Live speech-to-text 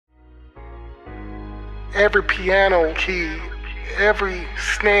Every piano key, every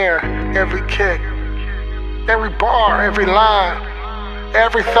snare, every kick, every bar, every line,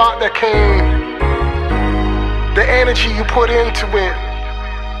 every thought that came, the energy you put into it,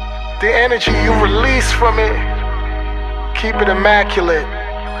 the energy you release from it, keep it immaculate.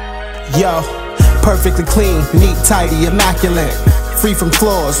 Yo, perfectly clean, neat, tidy, immaculate. Free from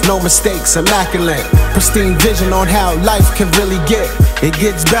flaws, no mistakes, immaculate. Pristine vision on how life can really get. It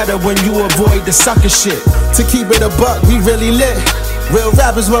gets better when you avoid the sucker shit. To keep it a buck, we really lit. Real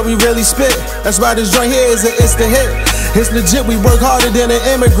rap is what we really spit. That's why this joint here is an instant hit. It's legit, we work harder than an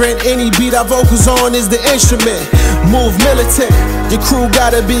immigrant. Any beat our vocals on is the instrument. Move militant, your crew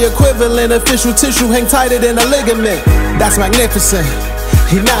gotta be equivalent. Official tissue hang tighter than a ligament. That's magnificent,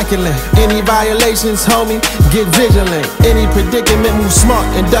 immaculate. Any violations, homie, get vigilant. Any predicament, move smart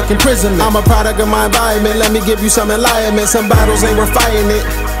and duck imprisonment. I'm a product of my environment, let me give you some enlightenment. Some battles ain't worth fighting it.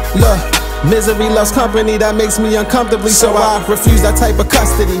 Look, misery loves company, that makes me uncomfortably, so I refuse that type of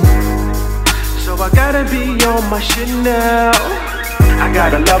custody. So I gotta be on my shit now. I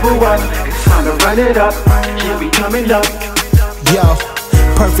gotta level up, it's time to run it up. Here we coming up. Yo,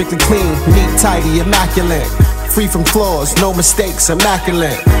 perfectly clean, neat, tidy, immaculate. Free from flaws, no mistakes,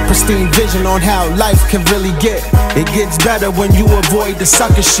 immaculate. Pristine vision on how life can really get. It gets better when you avoid the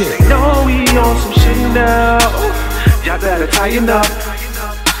sucker shit. Know we on some shit now. Y'all better tighten up.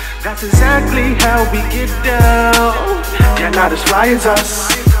 That's exactly how we get down. Y'all not as fly as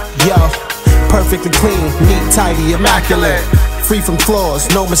us. Yo, perfectly clean, neat, tidy, immaculate. Free from flaws,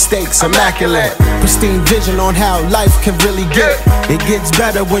 no mistakes, immaculate. Pristine vision on how life can really get. It gets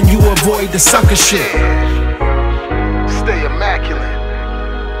better when you avoid the sucker shit. Stay immaculate,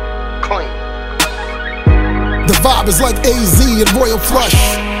 clean. The vibe is like AZ and Royal Flush.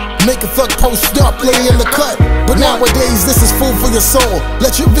 Make a thug post up, lay in the cut. But nowadays this is food for your soul.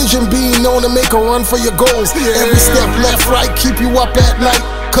 Let your vision be known and make a run for your goals. Every step left, right, keep you up at night.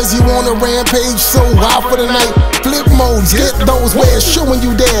 Cause you on a rampage, so wild for the night. Flip modes, get those wares, showing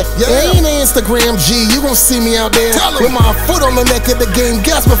you there. Ain't Instagram G, you gon' see me out there with my foot on the neck of the game,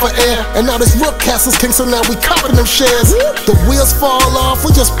 gasping for air. And now this Rook Castle's king, so now we copping them shares. The wheels fall off,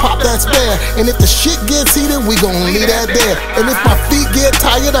 we just pop that spare. And if the shit gets heated, we gon' leave that there. And if my feet get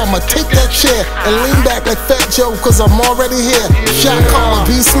tired, I'ma take that chair and lean back like Fat Joe, cause I'm already here. Shot caller,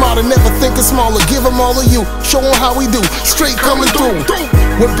 be smarter, never thinking smaller. Give them all of you, show them how we do, straight coming through.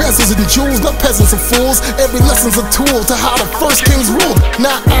 With bezels and jewels, not peasants and fools. Every lesson's a tool to how the first kings ruled.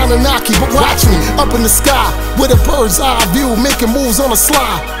 Not Anunnaki, but watch me, up in the sky with a bird's eye view, making moves on a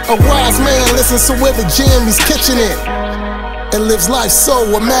slide. A wise man listens to where the jam he's kitchen it, and lives life so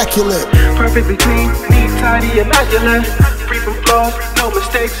immaculate. Perfectly clean, neat, tidy, immaculate. Free from flaws, no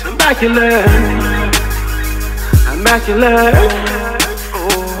mistakes, immaculate. Immaculate.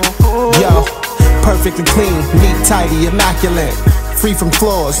 Yo, perfectly clean, neat, tidy, immaculate. Free from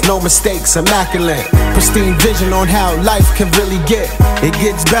flaws, no mistakes, immaculate. Pristine vision on how life can really get. It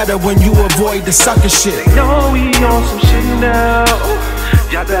gets better when you avoid the sucker shit. Know we on some shit now.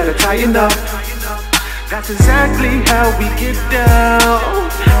 Y'all better tighten up. That's exactly how we get down.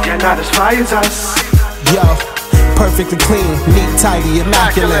 Y'all not as fly as us. Yo, perfectly clean, neat, tidy,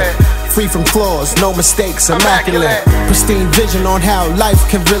 immaculate. Free from flaws, no mistakes, immaculate. Pristine vision on how life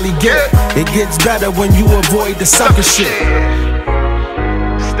can really get. It gets better when you avoid the sucker shit.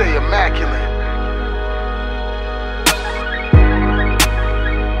 Stay immaculate.